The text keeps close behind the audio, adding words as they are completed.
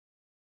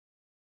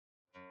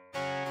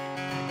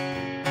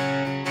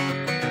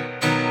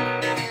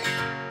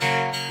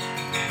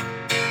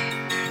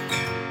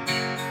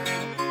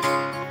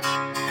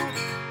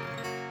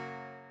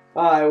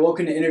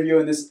welcome to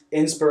Interviewing This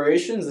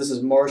Inspirations. This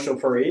is Marshall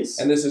Paris.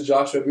 And this is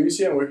Joshua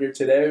Busia, and we're here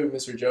today with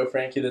Mr. Joe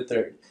Franke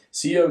III,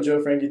 CEO of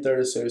Joe Franke III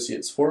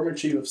Associates, former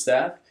Chief of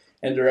Staff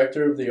and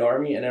Director of the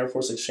Army and Air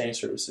Force Exchange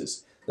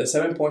Services, the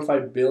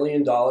 $7.5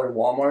 billion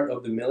Walmart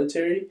of the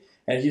military,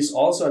 and he's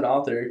also an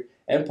author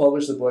and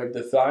published the book,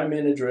 The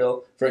 5-Minute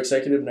Drill for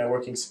Executive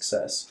Networking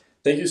Success.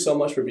 Thank you so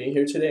much for being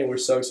here today, and we're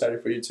so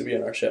excited for you to be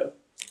on our show.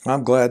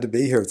 I'm glad to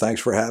be here. Thanks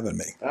for having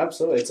me.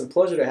 Absolutely. It's a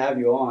pleasure to have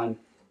you on.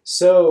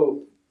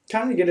 So,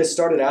 kind of get us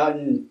started out,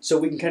 and so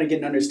we can kind of get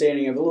an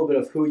understanding of a little bit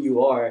of who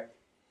you are.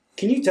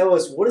 Can you tell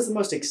us what is the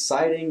most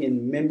exciting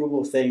and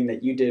memorable thing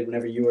that you did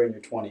whenever you were in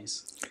your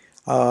 20s?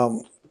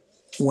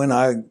 When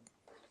I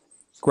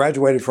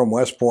graduated from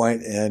West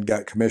Point and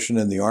got commissioned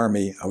in the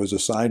Army, I was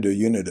assigned to a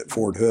unit at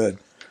Fort Hood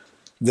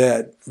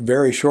that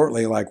very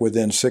shortly, like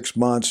within 6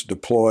 months,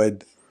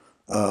 deployed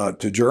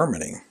to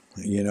Germany.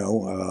 You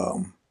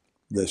know,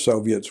 the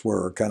Soviets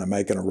were kind of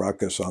making a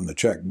ruckus on the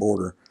Czech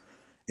border.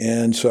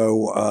 And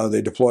so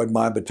they deployed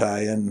my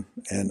battalion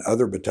and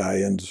other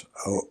battalions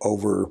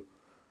over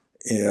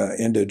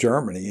into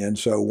Germany. And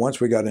so once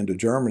we got into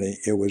Germany,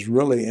 it was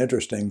really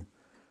interesting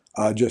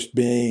just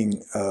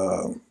being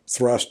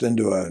thrust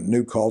into a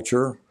new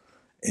culture.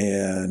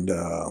 And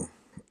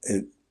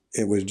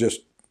it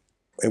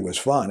was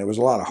fun. It was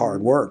a lot of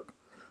hard work,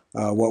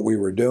 what we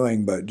were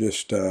doing, but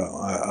just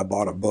I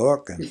bought a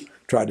book and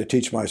tried to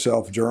teach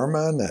myself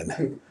German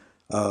and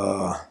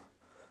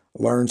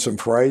learn some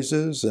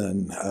phrases.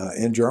 And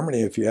in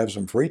Germany, if you have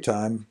some free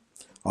time,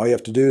 all you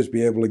have to do is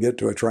be able to get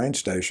to a train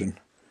station,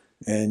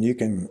 and you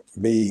can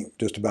be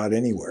just about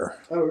anywhere.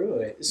 Oh,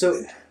 really?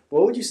 So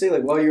what would you say,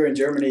 like, while you were in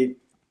Germany,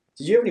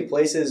 did you have any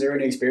places or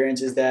any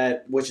experiences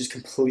that, which is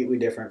completely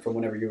different from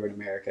whenever you were in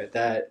America,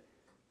 that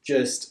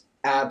just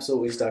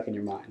absolutely stuck in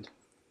your mind?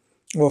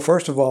 Well,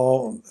 first of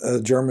all,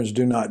 Germans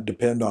do not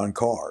depend on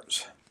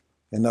cars.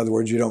 In other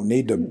words, you don't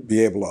need to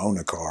be able to own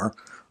a car.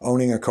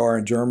 Owning a car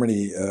in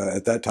Germany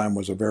at that time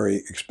was a very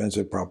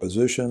expensive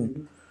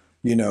proposition,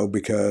 you know,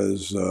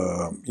 because,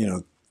 you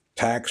know,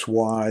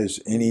 tax-wise,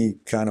 any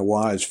kind of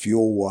wise,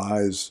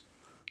 fuel-wise,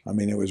 I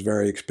mean, it was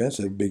very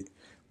expensive.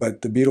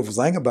 But the beautiful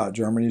thing about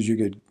Germany is you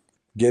could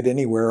get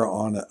anywhere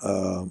on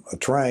a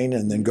train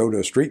and then go to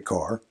a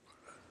streetcar,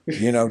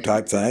 you know,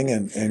 type thing,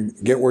 and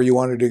get where you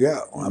wanted to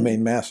go. I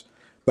mean,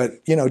 But,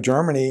 you know,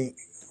 Germany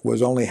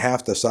was only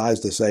half the size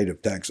of the state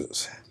of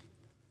Texas.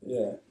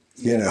 Yeah.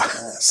 You know,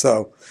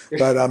 so,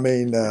 but I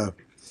mean,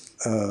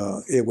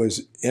 it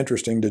was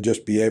interesting to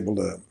just be able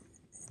to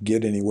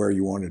get anywhere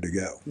you wanted to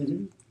go.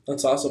 Mm-hmm.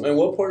 That's awesome. And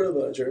what part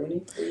of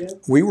Germany were you in?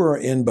 We were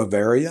in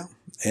Bavaria,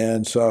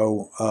 and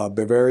so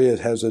Bavaria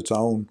has its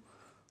own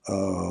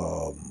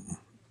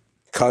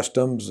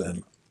customs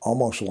and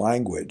almost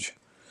language.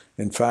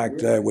 In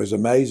fact, it was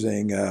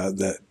amazing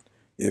that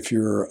if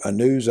you're a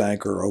news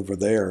anchor over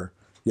there,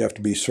 you have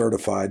to be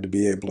certified to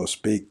be able to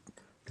speak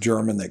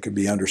German that could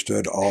be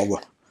understood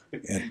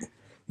and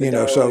you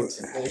know, so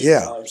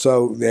yeah,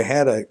 so they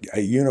had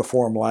a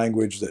uniform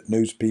language that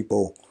news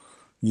people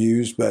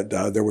used, but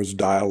there was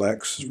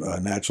dialects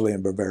naturally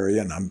in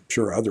Bavaria, and I'm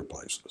sure other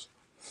places.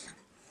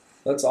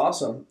 That's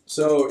awesome.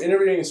 So,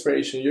 Interviewing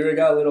Inspiration, you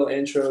got a little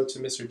intro to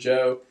Mr.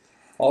 Joe.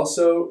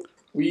 Also,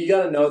 we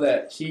got to know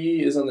that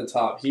he is on the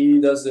top. He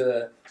does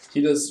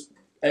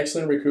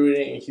excellent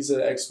recruiting, and he's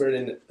an expert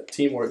in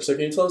teamwork. So,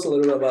 can you tell us a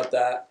little bit about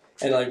that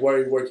and like what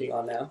are you working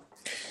on now?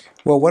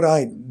 Well, what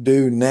I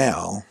do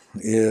now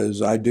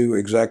is I do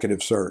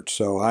executive search.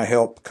 So I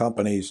help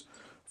companies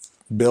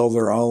build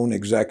their own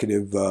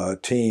executive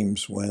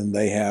teams when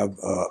they have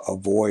a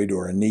void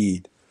or a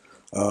need.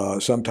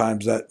 Most of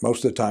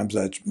the times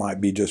that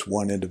might be just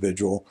one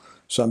individual.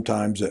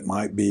 Sometimes it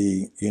might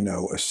be, you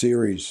know, a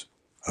series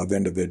of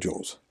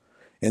individuals.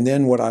 And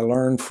then what I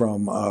learned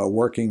from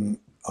working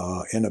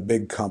in a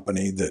big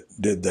company that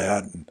did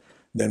that, and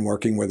then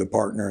working with a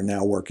partner and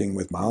now working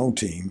with my own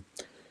team,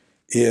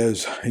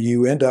 is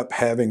you end up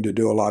having to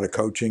do a lot of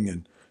coaching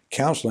and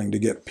counseling to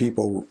get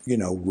people, you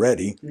know,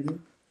 ready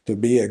to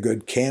be a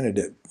good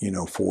candidate, you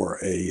know, for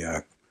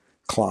a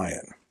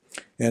client.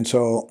 And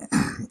so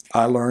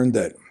I learned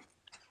that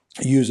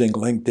using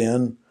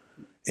LinkedIn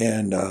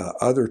and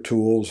other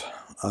tools,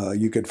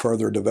 you could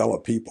further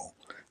develop people.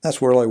 That's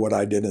really what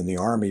I did in the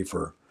Army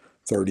for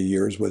 30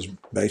 years, was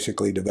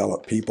basically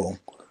develop people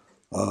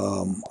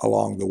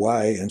along the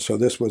way. And so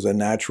this was a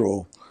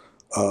natural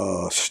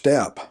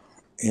step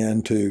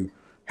into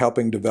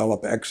helping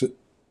develop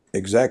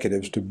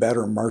executives to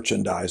better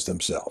merchandise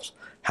themselves.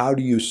 How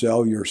do you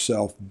sell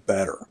yourself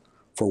better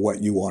for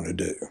what you want to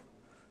do?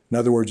 In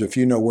other words, if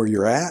you know where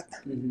you're at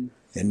and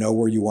know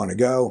where you want to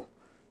go,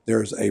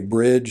 there's a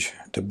bridge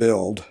to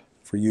build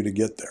for you to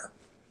get there.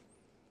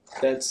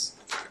 It's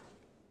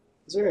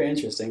very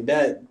interesting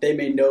that they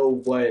may know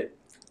what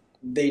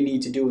they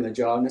need to do in the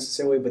job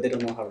necessarily, but they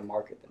don't know how to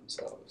market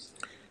themselves,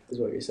 is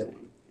what you're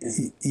saying.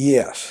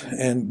 Yes,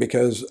 and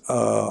because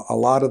a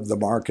lot of the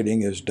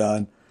marketing is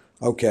done,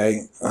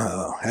 okay,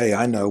 hey,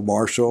 I know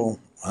Marshall,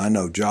 I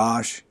know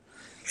Josh,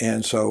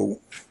 and so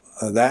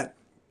that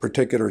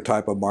particular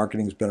type of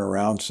marketing has been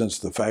around since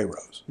the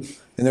pharaohs.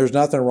 And there's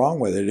nothing wrong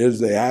with it. It is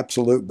the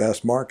absolute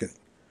best marketing.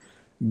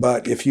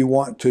 But if you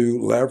want to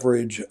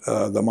leverage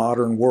the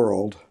modern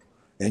world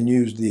and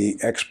use the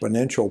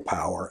exponential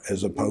power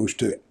as opposed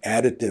to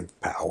additive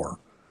power,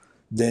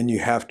 then you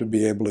have to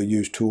be able to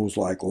use tools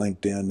like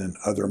LinkedIn and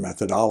other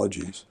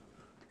methodologies,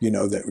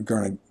 that are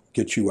going to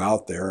get you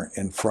out there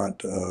in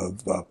front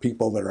of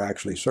people that are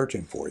actually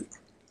searching for you.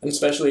 And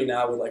especially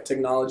now with like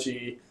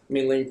technology, I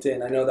mean,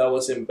 LinkedIn, I know that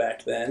wasn't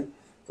back then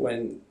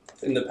when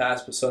in the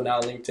past, but so now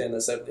LinkedIn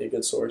is definitely a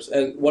good source.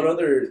 And what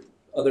other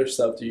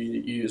stuff do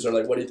you use, or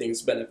like what do you think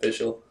is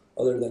beneficial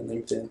other than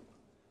LinkedIn?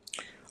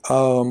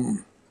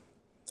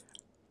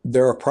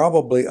 There are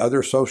probably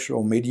other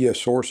social media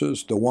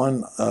sources. The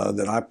one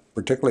that I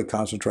particularly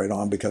concentrate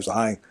on, because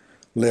I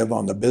live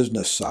on the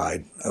business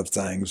side of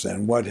things,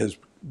 and what has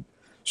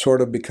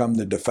sort of become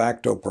the de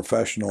facto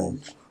professional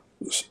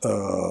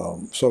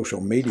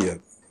social media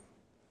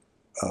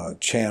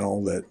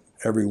channel that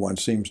everyone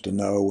seems to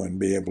know and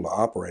be able to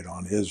operate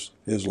on is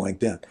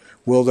LinkedIn.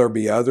 Will there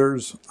be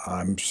others?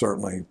 I'm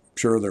certainly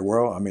sure there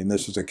will. I mean,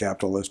 this is a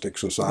capitalistic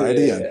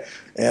society,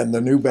 and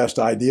the new best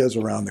ideas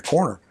around the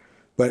corner.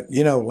 But,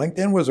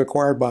 LinkedIn was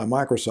acquired by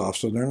Microsoft,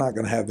 so they're not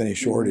going to have any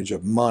shortage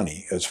of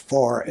money as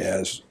far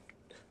as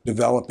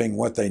developing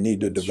what they need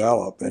to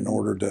develop in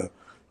order to,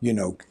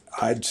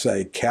 I'd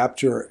say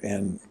capture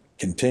and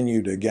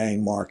continue to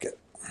gain market.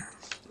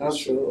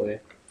 Absolutely.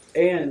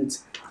 And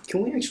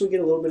can we actually get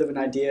a little bit of an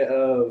idea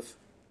of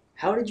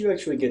how did you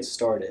actually get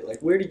started?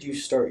 Like, where did you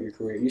start your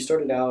career? You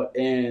started out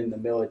in the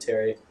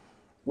military.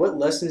 What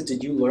lessons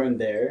did you learn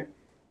there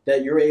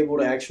that you're able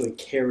to actually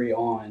carry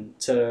on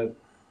to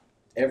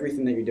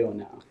everything that you're doing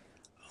now?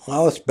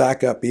 Well, let's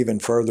back up even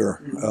further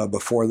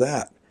before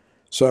that.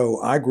 So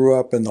I grew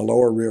up in the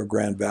lower Rio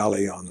Grande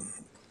Valley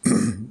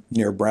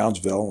near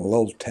Brownsville, a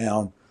little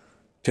town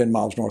 10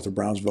 miles north of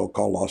Brownsville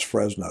called Los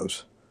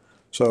Fresnos.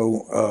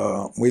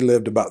 So we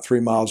lived about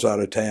 3 miles out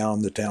of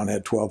town. The town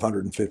had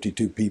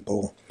 1,252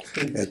 people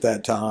at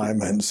that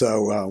time, and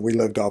so we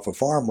lived off a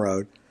farm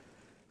road.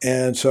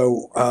 And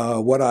so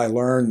what I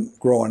learned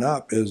growing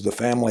up is the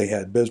family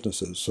had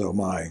businesses. So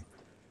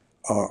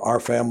our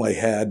family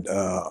had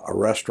a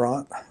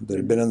restaurant that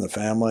had been in the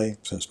family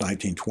since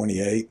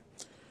 1928.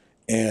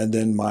 And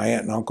then my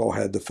aunt and uncle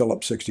had the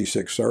Phillips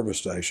 66 service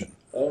station.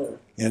 Oh.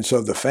 And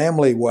so the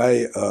family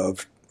way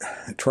of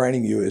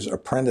training you is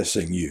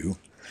apprenticing you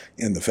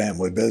in the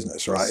family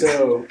business, right?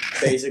 So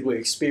basically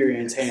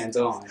experience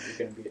hands-on. You're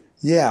going to be...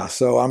 Yeah,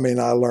 so I mean,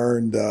 I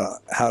learned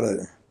how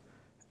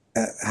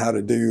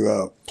to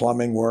do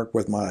plumbing work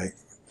with my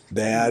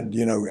dad,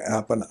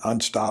 up and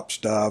unstop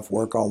stuff,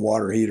 work on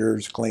water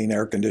heaters, clean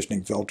air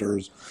conditioning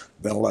filters,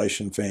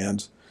 ventilation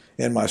fans.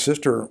 And my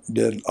sister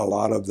did a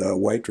lot of the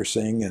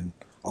waitressing and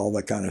all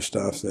that kind of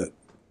stuff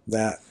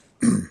that.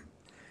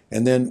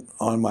 And then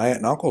on my aunt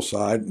and uncle's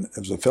side, it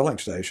was a filling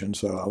station,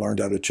 so I learned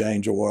how to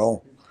change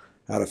oil,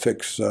 how to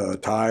fix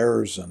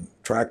tires and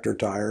tractor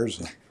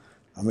tires.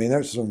 I mean,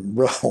 there's some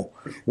real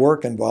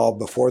work involved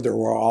before there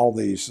were all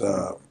these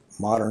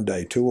modern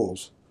day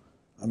tools.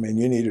 I mean,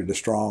 you needed a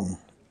strong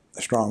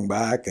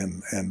back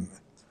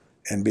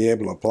and be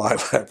able to apply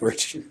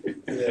leverage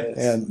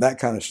and that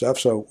kind of stuff.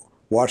 So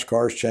wash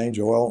cars, change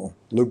oil,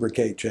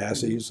 lubricate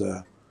chassis,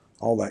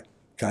 all that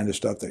kind of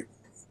stuff that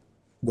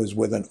was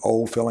with an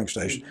old filling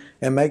station,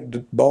 and make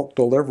bulk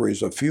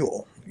deliveries of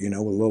fuel, with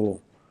a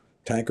little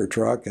tanker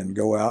truck and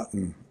go out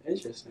and,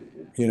 Interesting,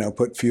 yeah.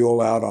 Put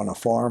fuel out on a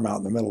farm out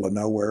in the middle of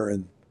nowhere,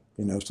 and,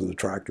 so the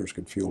tractors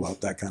could fuel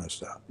up, that kind of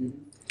stuff. Mm-hmm.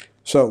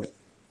 So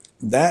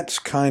that's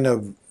kind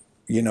of,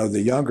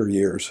 the younger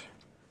years.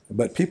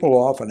 But people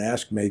often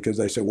ask me, because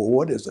they say, well,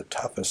 what is the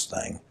toughest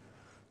thing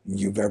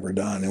you've ever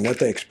done? And what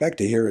they expect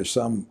to hear is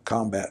some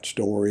combat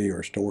story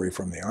or story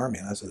from the Army.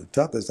 And I said, the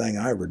toughest thing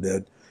I ever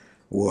did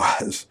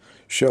was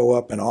show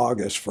up in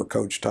August for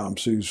Coach Tom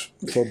Sue's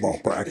football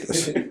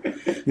practice.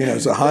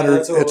 It's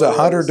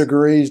 100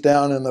 degrees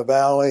down in the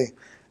valley,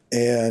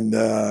 and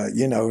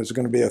it's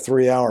going to be a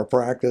 3-hour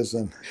practice,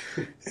 and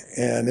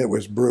it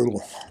was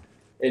brutal.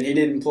 And he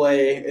didn't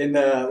play in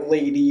the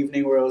late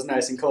evening where it was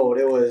nice and cold.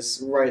 It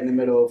was right in the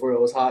middle of where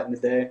it was hot in the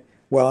day.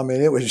 Well, I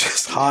mean, it was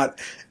just hot.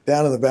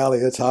 Down in the valley,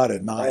 it's hot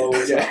at night.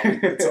 Oh, yeah.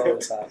 It's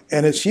always hot.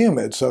 And it's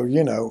humid, so,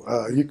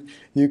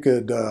 you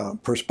could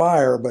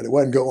perspire, but it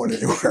wasn't going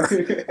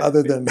anywhere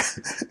other than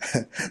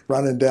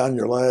running down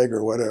your leg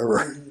or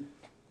whatever.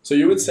 So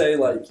you would say,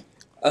 like,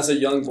 as a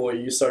young boy,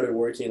 you started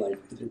working, like,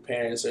 with your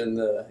parents in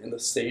the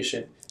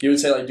station. You would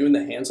say, like, doing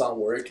the hands-on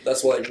work,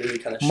 that's what, like, really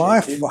kind of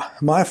shaped you?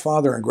 My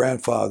father and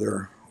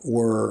grandfather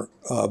were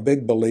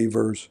big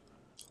believers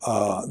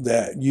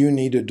that you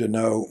needed to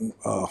know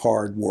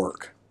hard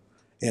work.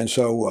 And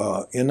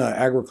so in the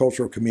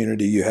agricultural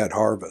community, you had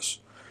harvests.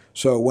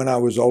 So when I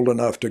was old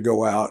enough to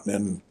go out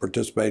and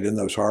participate in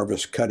those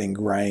harvests, cutting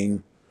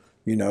grain,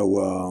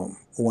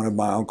 one of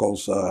my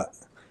uncles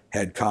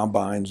had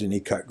combines and he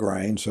cut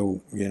grain.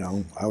 So,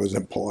 I was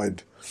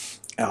employed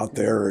out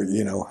there,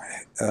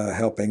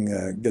 helping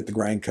get the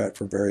grain cut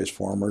for various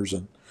farmers.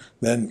 And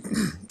then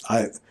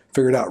I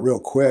figured out real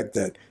quick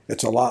that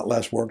it's a lot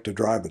less work to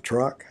drive a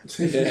truck.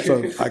 Yeah.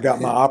 So I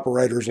got my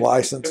operator's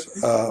license,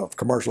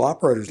 commercial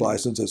operator's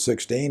license at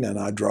 16, and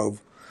I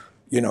drove,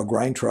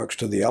 grain trucks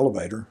to the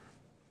elevator,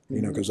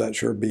 because that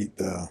sure beat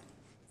the.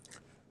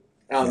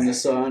 Out in the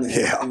sun.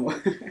 Yeah.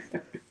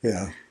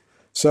 Yeah.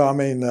 So, I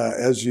mean,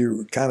 as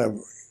you kind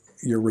of,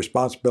 your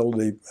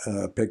responsibility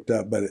picked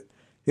up, but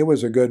it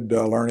was a good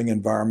learning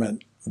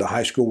environment. The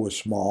high school was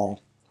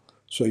small,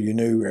 so you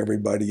knew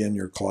everybody in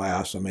your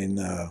class. I mean,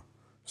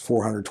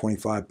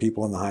 425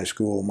 people in the high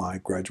school. My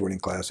graduating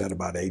class had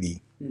about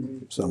 80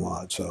 some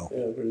odd. So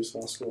Yeah, pretty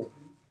small school.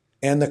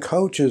 and the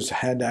coaches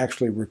had to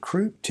actually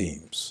recruit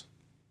teams.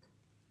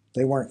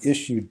 They weren't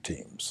issued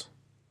teams.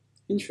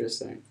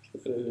 Interesting.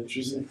 That is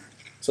interesting.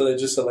 So they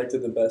just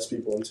selected the best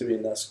people into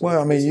being that school.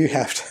 Well, I mean, you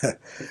have to.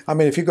 I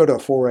mean, if you go to a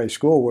 4A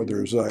school where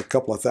there's a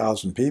couple of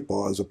thousand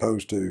people as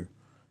opposed to,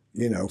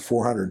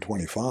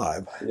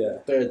 425. Yeah.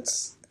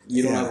 But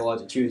you don't Yeah. have a lot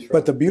to choose from.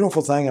 But the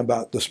beautiful thing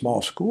about the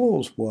small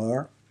schools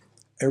were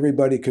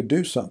everybody could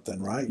do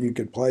something, right? You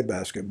could play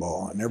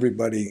basketball, and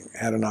everybody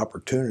had an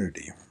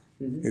opportunity.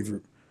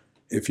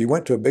 If you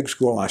went to a big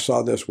school, and I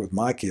saw this with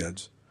my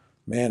kids,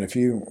 man, if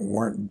you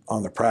weren't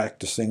on the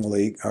practicing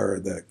league or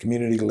the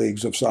community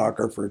leagues of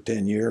soccer for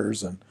 10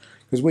 years, and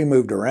because we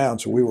moved around,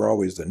 so we were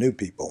always the new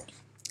people.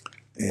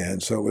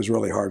 And so it was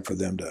really hard for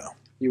them to.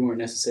 You weren't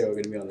necessarily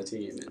going to be on the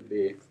team and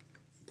be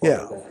part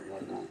Yeah. of that and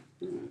whatnot.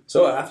 Yeah.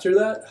 So after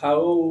that,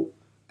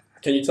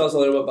 can you tell us a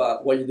little bit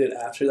about what you did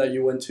after that?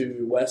 You went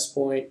to West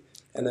Point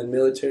and then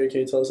military.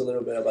 Can you tell us a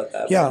little bit about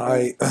that? Yeah,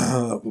 I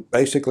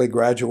basically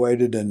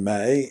graduated in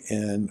May,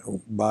 and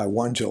by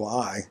 1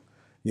 July,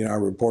 I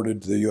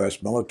reported to the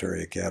U.S.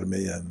 Military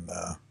Academy, and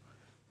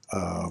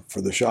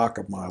for the shock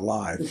of my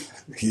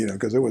life,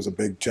 because it was a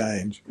big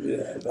change.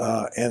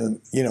 Yeah.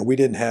 And we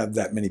didn't have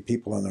that many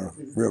people in the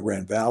Rio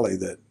Grande Valley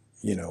that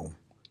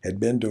had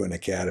been to an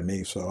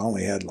academy, so I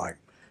only had like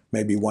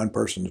maybe one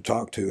person to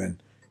talk to,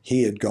 and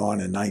he had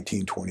gone in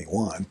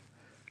 1921.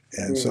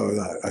 And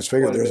so I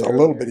figured there's a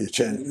little bit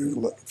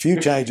of few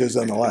changes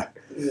in the last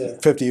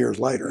 50 years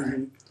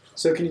later.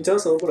 So can you tell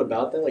us a little bit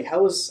about that? Like,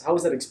 how was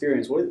that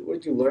experience? What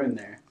did you learn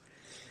there?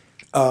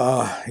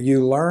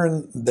 You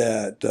learn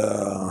that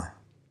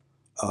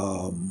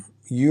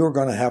you're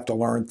going to have to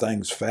learn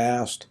things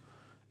fast,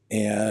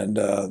 and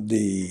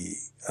the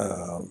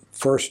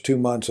first 2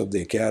 months of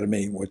the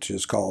academy, which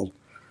is called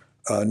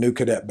New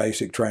Cadet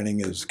Basic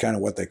Training, is kind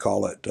of what they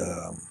call it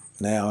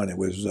now, and it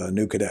was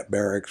New Cadet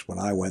Barracks when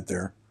I went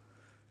there.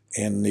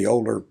 And the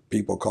older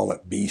people call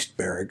it Beast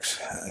Barracks,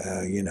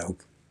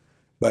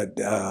 But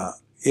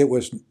it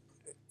was,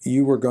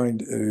 you were going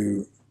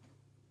to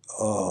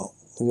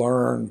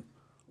learn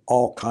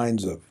all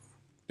kinds of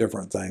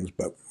different things,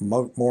 but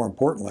more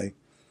importantly,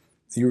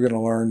 you were going to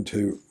learn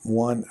to,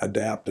 one,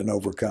 adapt and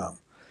overcome.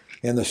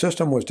 And the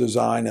system was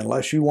designed,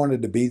 unless you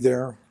wanted to be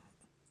there,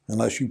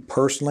 unless you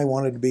personally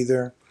wanted to be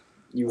there,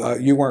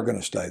 you weren't going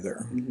to stay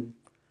there.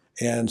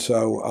 And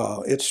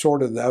so it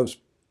sorted those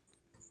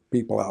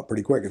people out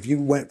pretty quick. If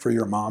you went for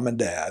your mom and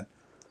dad,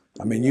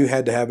 I mean, you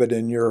had to have it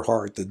in your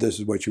heart that this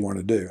is what you want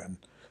to do.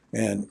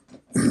 And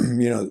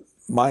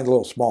my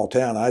little small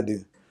town, I had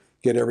to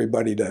get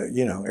everybody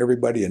to,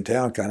 everybody in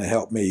town kind of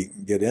helped me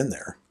get in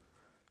there.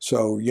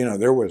 So,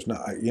 there was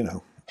not,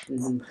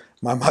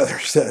 my mother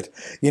said,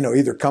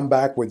 either come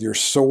back with your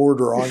sword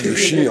or on your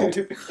shield,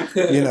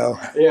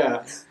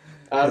 Yeah,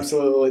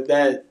 absolutely.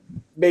 That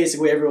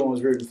basically everyone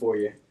was rooting for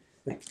you.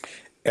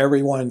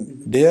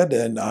 Everyone did,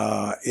 and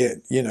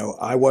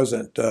I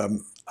wasn't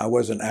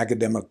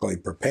academically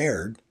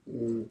prepared,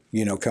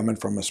 coming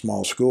from a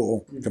small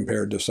school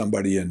compared to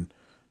somebody in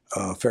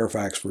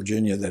Fairfax,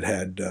 Virginia, that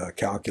had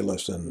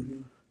calculus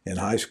in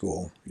high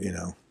school,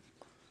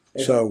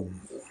 So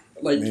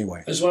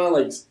anyway, I just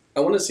want to I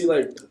want to see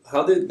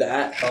how did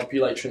that help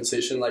you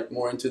transition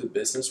more into the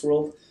business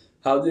world?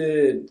 How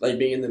did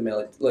being in the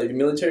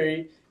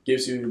military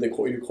gives you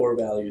your core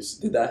values?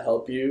 Did that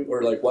help you,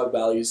 or what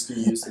values do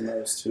you use the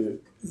most to?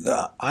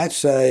 I'd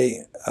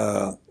say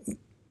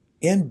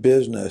in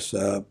business,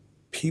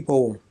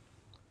 people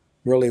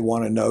really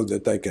want to know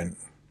that they can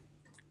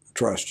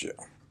trust you.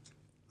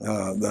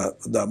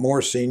 The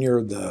more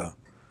senior the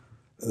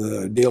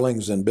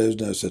dealings in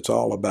business, it's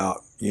all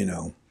about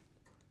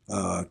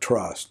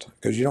trust,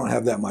 because you don't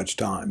have that much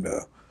time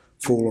to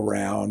fool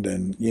around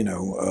and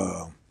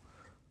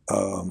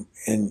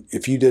and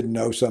if you didn't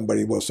know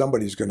somebody, well,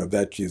 somebody's going to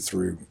vet you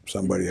through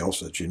somebody else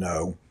that you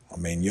know. I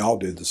mean, y'all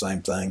do the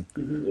same thing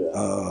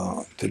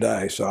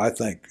today. So I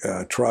think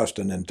trust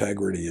and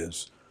integrity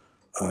is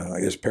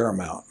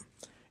paramount.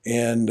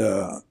 And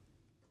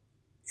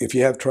if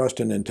you have trust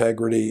and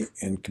integrity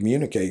and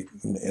communicate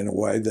in a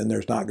way, then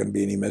there's not going to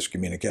be any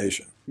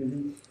miscommunication.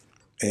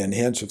 And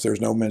hence, if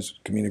there's no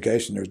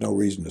miscommunication, there's no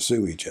reason to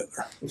sue each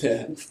other.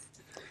 Yeah.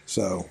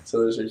 So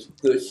those are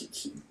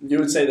you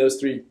would say those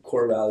three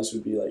core values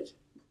would be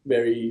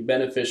very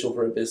beneficial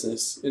for a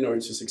business in order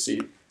to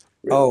succeed.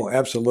 Really. Oh,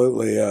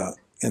 absolutely.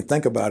 And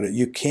think about it.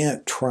 You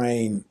can't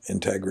train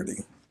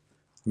integrity.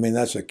 I mean,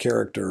 that's a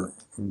character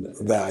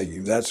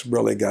value. That's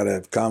really got to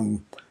have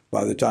come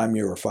by the time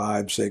you were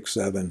 5, 6,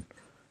 7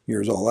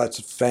 years old. That's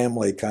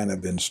family kind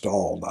of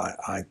installed,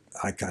 I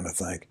kind of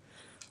think.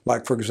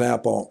 Like, for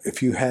example,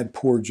 if you had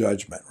poor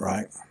judgment,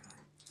 right?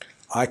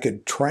 I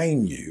could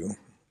train you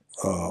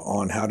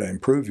on how to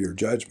improve your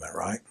judgment,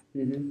 right?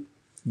 Mm-hmm.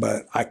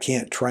 But I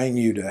can't train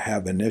you to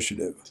have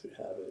initiative. To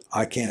have it.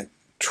 I can't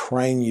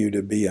train you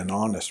to be an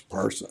honest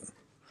person,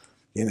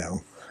 you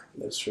know.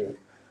 That's true.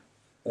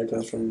 That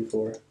comes from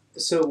before.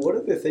 So, what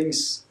are the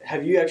things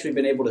have you actually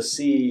been able to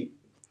see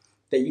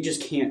that you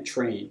just can't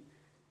train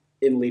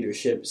in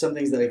leadership? Some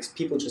things that like,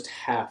 people just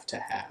have to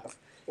have,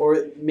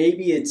 or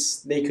maybe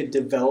it's they could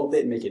develop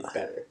it and make it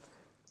better.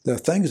 The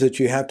things that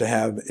you have to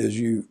have is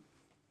you,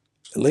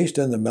 at least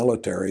in the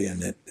military,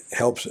 and it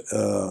helps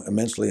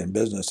immensely in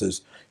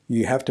businesses,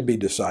 you have to be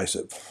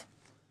decisive.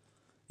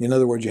 In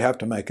other words, you have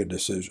to make a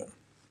decision.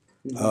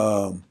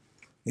 Mm-hmm.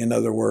 In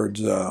other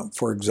words,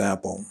 for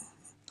example,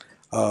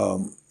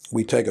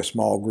 we take a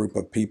small group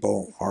of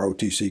people,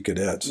 ROTC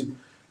cadets, Mm-hmm.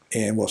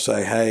 and we'll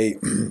say, hey,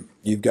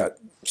 you've got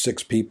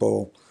 6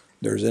 people,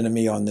 there's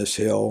enemy on this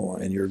hill,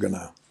 and you're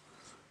gonna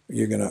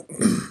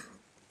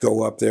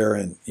go up there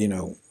and,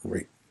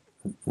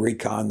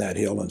 recon that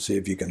hill and see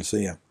if you can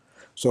see them.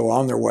 So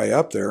on their way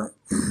up there,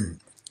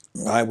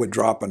 I would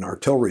drop an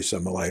artillery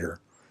simulator.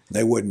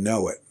 They wouldn't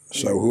know it.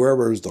 So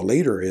whoever the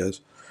leader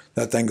is,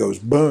 that thing goes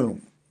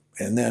boom.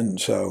 And then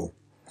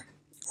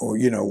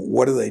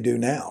what do they do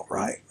now,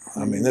 right?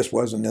 I mean, this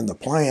wasn't in the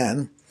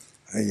plan,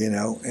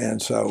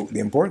 and so the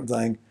important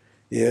thing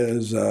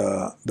is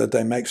that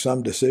they make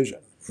some decision.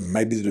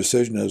 Maybe the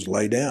decision is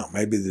lay down.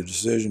 Maybe the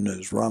decision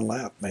is run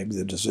left. Maybe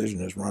the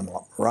decision is run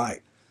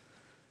right.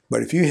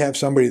 But if you have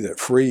somebody that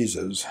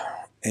freezes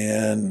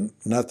and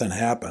nothing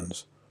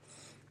happens,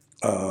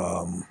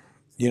 a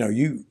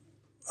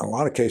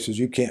lot of cases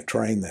you can't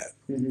train that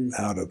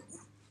out of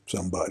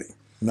somebody.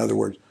 In other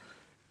words,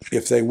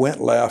 if they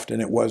went left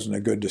and it wasn't a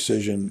good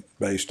decision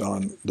based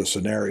on the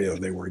scenario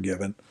they were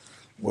given,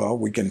 well,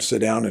 we can sit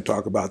down and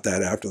talk about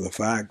that after the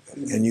fact,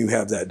 and you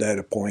have that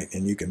data point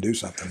and you can do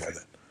something with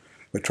it.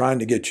 But trying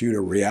to get you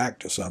to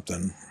react to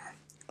something,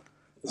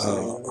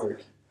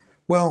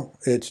 well,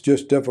 it's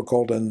just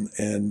difficult,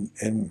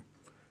 and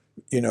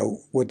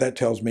what that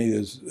tells me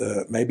is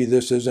maybe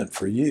this isn't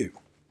for you.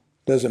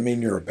 Doesn't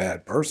mean you're a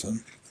bad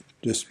person.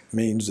 Just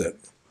means that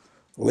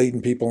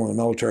leading people in the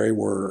military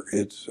where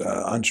it's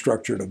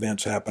unstructured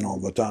events happen all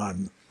the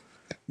time,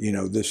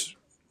 this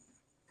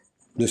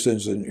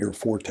isn't your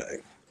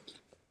forte.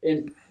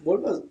 And what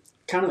about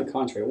kind of the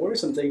contrary? What are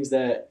some things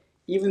that,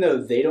 even though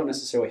they don't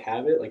necessarily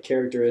have it, like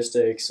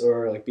characteristics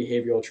or like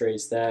behavioral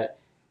traits that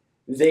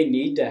they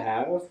need to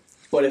have,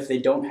 but if they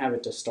don't have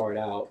it to start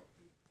out,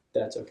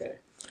 that's okay?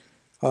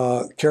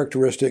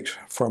 Characteristics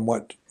from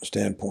what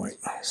standpoint?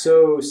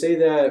 So say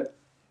that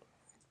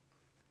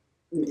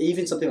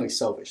even something like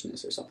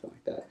selfishness or something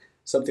like that,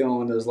 something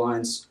along those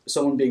lines,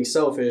 someone being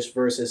selfish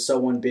versus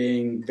someone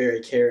being very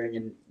caring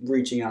and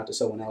reaching out to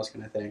someone else,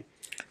 kind of thing.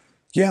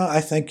 Yeah,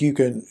 I think you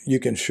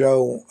can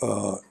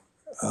show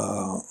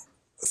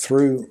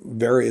through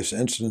various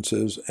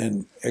instances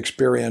and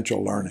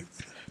experiential learning.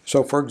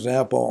 So, for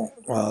example,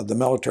 the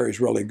military is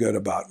really good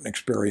about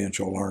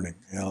experiential learning.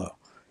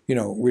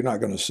 We're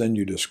not going to send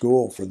you to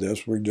school for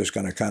this. We're just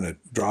going to kind of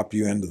drop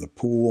you into the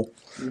pool.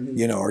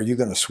 Mm-hmm. Are you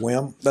going to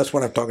swim? That's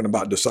what I'm talking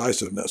about,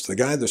 decisiveness. The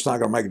guy that's not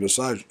going to make a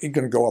decision, he's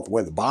going to go all the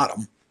way to the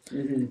bottom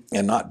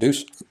and not do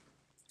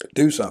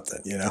something,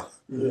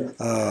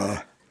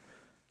 Yeah.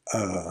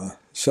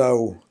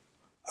 So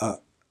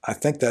I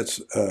think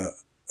that's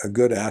a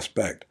good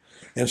aspect.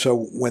 And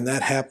so when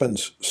that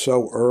happens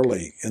so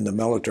early in the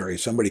military,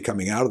 somebody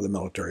coming out of the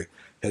military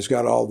has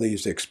got all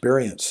these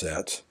experience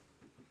sets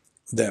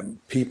that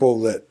people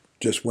that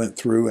just went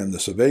through in the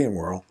civilian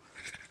world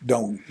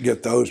don't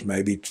get those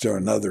maybe to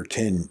another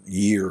 10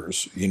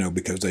 years,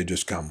 because they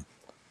just come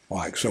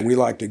So we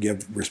like to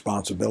give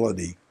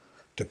responsibility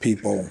to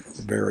people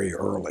very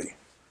early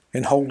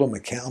and hold them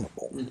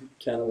accountable.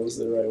 Accountable is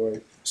the right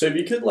word. So if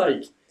you could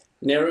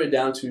narrow it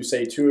down to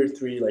say 2 or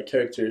 3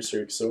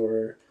 characteristics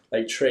or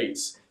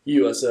traits,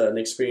 you as an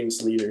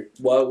experienced leader,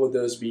 what would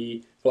those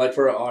be?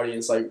 For our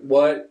audience,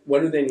 what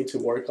do they need to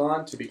work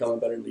on to become a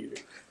better leader?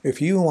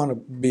 If you want to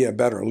be a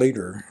better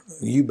leader,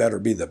 you better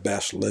be the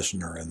best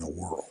listener in the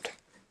world.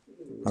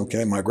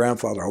 Okay, my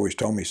grandfather always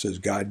told me, he says,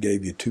 God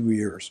gave you 2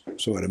 ears,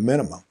 so at a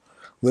minimum,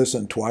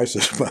 listen twice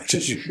as much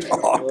as you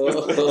talk.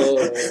 Oh,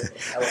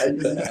 I like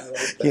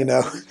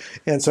that.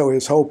 And so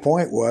his whole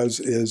point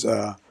is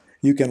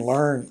you can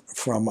learn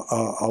from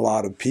a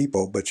lot of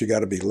people, but you got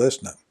to be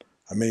listening.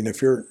 I mean,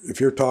 if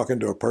you're talking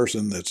to a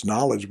person that's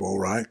knowledgeable,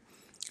 right,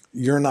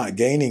 you're not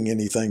gaining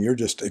anything. You're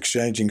just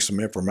exchanging some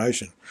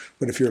information.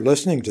 But if you're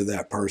listening to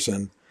that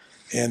person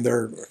and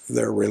they're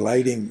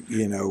relating,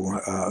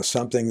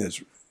 something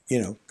that's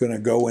going to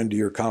go into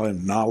your kind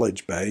of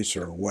knowledge base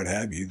or what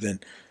have you,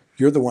 then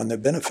you're the one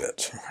that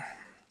benefits.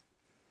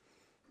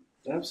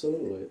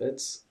 Absolutely.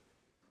 That's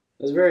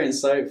very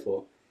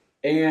insightful.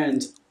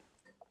 And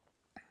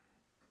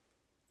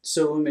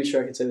So let me make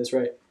sure I can say this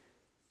right.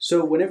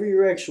 So whenever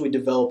you're actually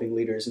developing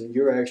leaders and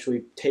you're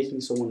actually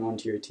taking someone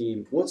onto your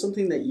team, what's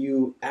something that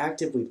you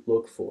actively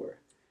look for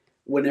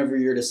whenever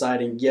you're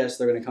deciding, yes,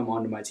 they're going to come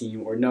onto my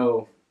team, or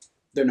no,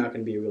 they're not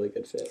going to be a really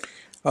good fit?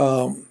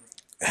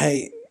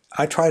 Hey,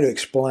 I try to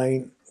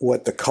explain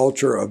what the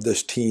culture of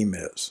this team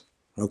is.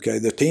 Okay,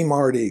 the team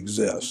already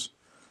exists.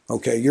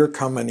 Okay, you're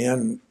coming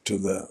in to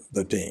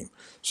the team.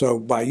 So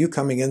by you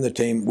coming in the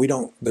team,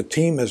 the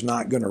team is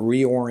not going to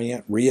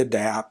reorient,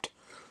 readapt,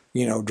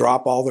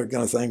 drop all they're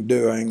going to think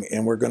doing,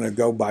 and we're going to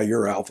go by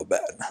your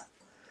alphabet.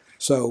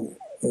 So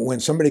when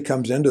somebody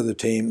comes into the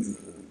team,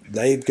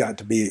 they've got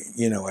to be,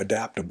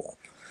 adaptable.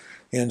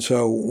 And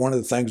so one of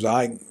the things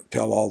I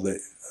tell all the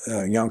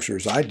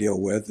youngsters I deal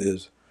with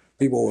is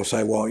people will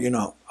say, well,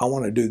 I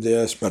want to do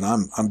this, but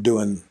I'm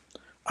doing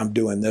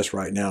this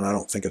right now, and I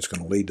don't think it's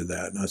going to lead to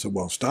that. And I said,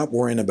 well, stop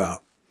worrying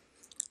about,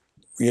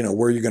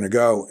 where you're going to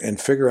go and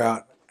figure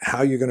out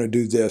how you're going to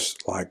do this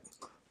like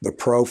the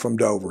pro from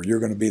Dover. You're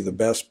going to be the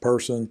best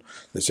person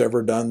that's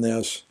ever done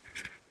this,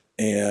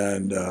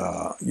 and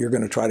you're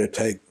going to try to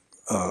take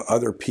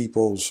other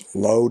people's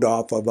load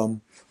off of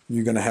them.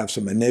 You're going to have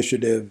some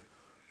initiative.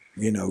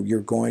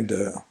 You're going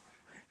to,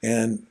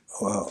 and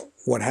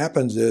what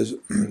happens is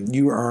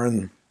you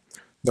earn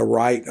the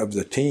right of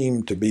the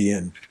team to be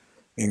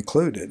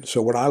included.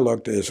 So what I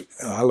look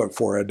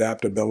for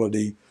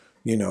adaptability,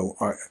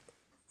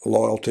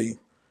 loyalty.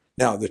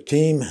 Now the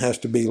team has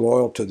to be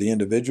loyal to the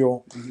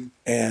individual,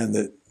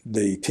 and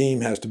the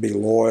team has to be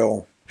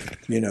loyal,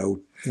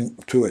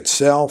 to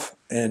itself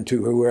and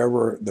to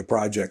whoever the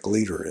project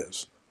leader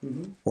is,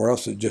 or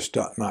else it's just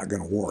not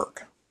going to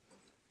work.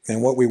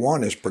 And what we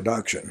want is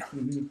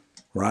production,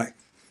 right?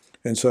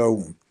 And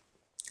so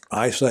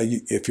I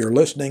say, if you're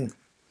listening,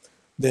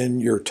 then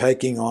you're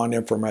taking on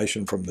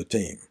information from the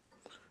team,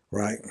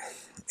 right?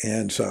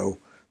 And so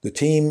the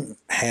team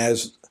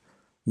has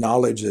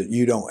knowledge that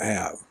you don't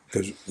have,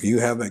 because you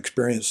have an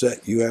experience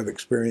set, you have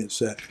experience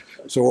set.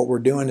 So what we're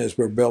doing is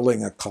we're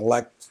building a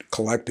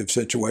collective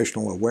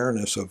situational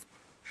awareness of,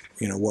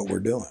 what we're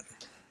doing.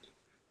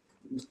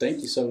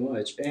 Thank you so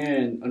much.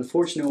 And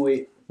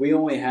unfortunately, we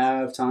only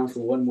have time for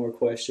one more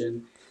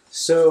question.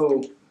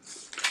 So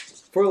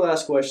for the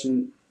last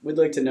question, we'd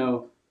like to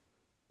know,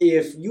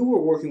 if you were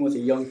working with a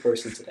young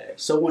person today,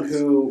 someone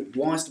who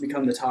wants to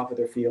become the top of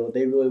their field,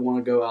 they really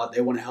want to go out,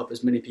 they want to help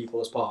as many people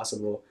as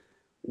possible,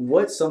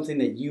 what's something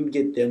that you'd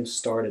get them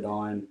started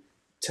on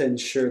to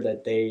ensure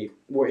that they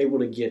were able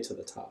to get to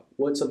the top?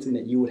 What's something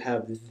that you would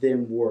have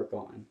them work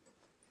on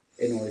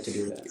in order to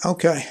do that?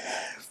 Okay.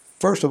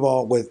 First of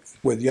all,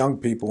 with young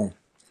people,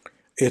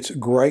 it's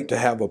great to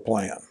have a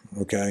plan,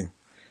 okay?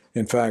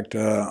 In fact,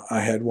 I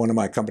had one of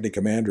my company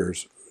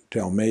commanders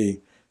tell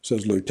me,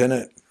 says,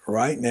 Lieutenant,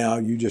 right now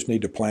you just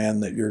need to plan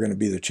that you're going to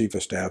be the Chief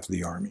of Staff of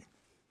the Army.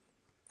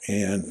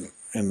 And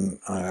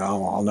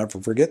I'll never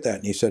forget that.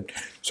 And he said,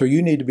 so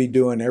you need to be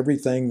doing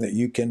everything that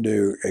you can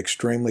do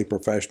extremely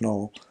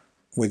professional,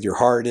 with your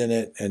heart in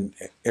it and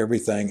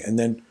everything. And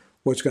then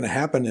what's going to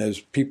happen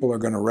is people are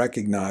going to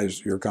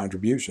recognize your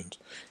contributions.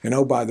 And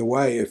oh, by the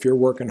way, if you're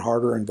working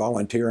harder and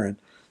volunteering,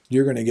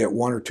 you're going to get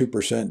 1 or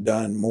 2%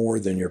 done more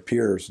than your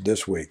peers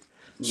this week.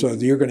 So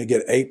you're going to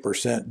get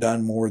 8%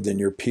 done more than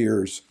your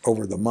peers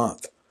over the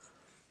month.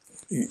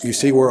 You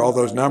see where all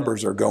those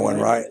numbers are going,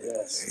 right?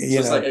 Yes.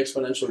 Just like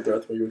exponential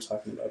growth, what you were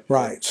talking about.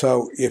 Right.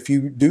 So if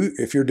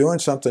you're doing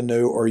something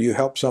new, or you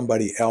help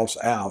somebody else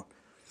out,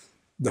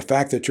 the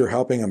fact that you're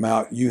helping them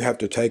out, you have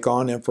to take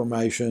on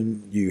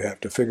information. You have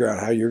to figure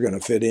out how you're going to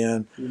fit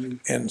in,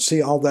 and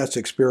see, all that's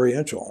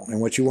experiential.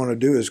 And what you want to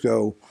do is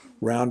go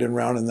round and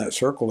round in that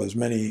circle as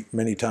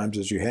many times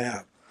as you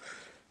have.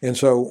 And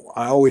so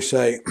I always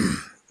say,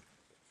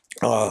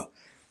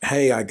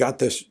 hey, I got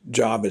this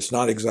job. It's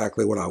not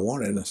exactly what I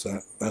wanted. And I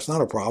said, that's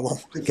not a problem.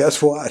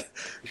 Guess what?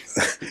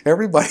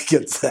 Everybody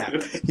gets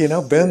that.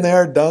 Been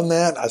there, done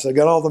that. I said,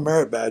 got all the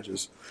merit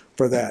badges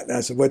for that. And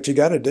I said, what you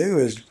got to do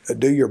is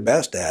do your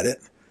best at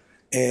it,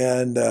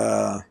 and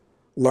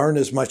learn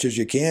as much as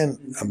you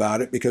can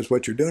about it, because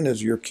what you're doing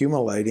is you're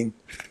accumulating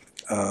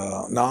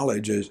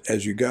knowledge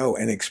as you go,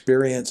 and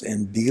experience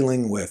in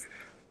dealing with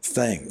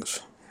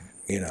things,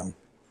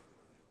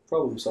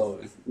 Problem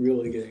solving,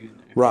 really getting in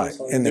there. Right.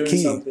 And the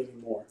key,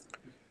 more.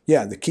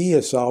 the key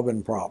is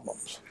solving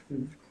problems.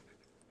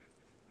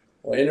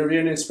 Well, interview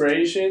and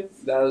inspiration,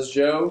 that was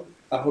Joe.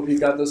 I hope you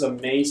got those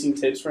amazing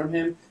tips from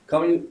him.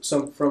 Coming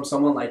from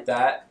someone like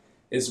that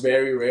is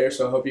very rare,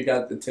 so I hope you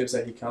got the tips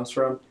that he comes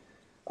from.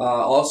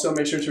 Also,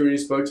 make sure to read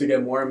his book to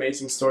get more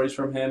amazing stories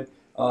from him.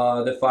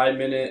 The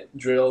 5-minute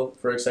drill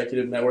for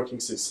executive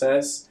networking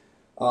success.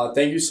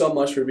 Thank you so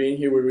much for being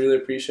here. We really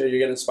appreciate it. You're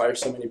going to inspire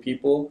so many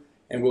people,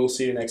 and we'll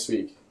see you next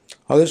week.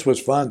 Oh, this was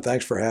fun.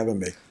 Thanks for having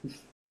me.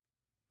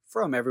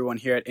 From everyone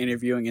here at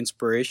Interviewing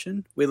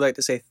Inspiration, we'd like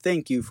to say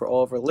thank you for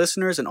all of our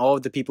listeners and all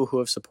of the people who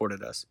have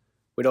supported us.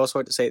 We'd also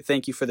like to say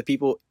thank you for the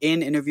people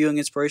in Interviewing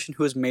Inspiration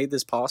who has made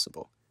this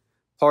possible.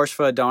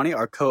 Parshva Adani,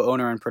 our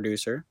co-owner and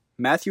producer,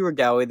 Matthew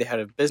Regawi, the head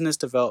of business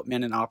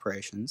development and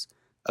operations,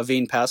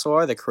 Aveen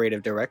Pasawar, the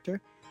creative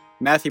director,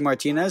 Matthew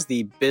Martinez,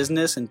 the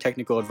business and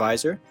technical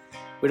advisor.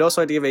 We'd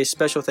also like to give a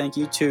special thank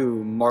you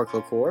to Mark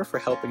LaCour for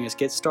helping us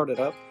get started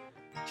up.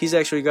 He's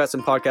actually got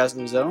some podcasts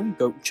of his own.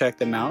 Go check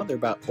them out. They're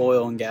about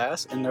oil and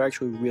gas, and they're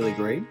actually really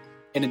great.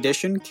 In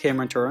addition,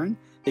 Cameron Turin,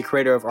 the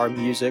creator of our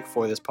music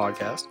for this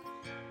podcast,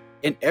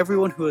 and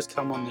everyone who has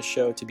come on the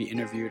show to be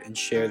interviewed and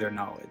share their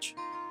knowledge.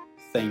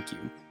 Thank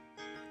you.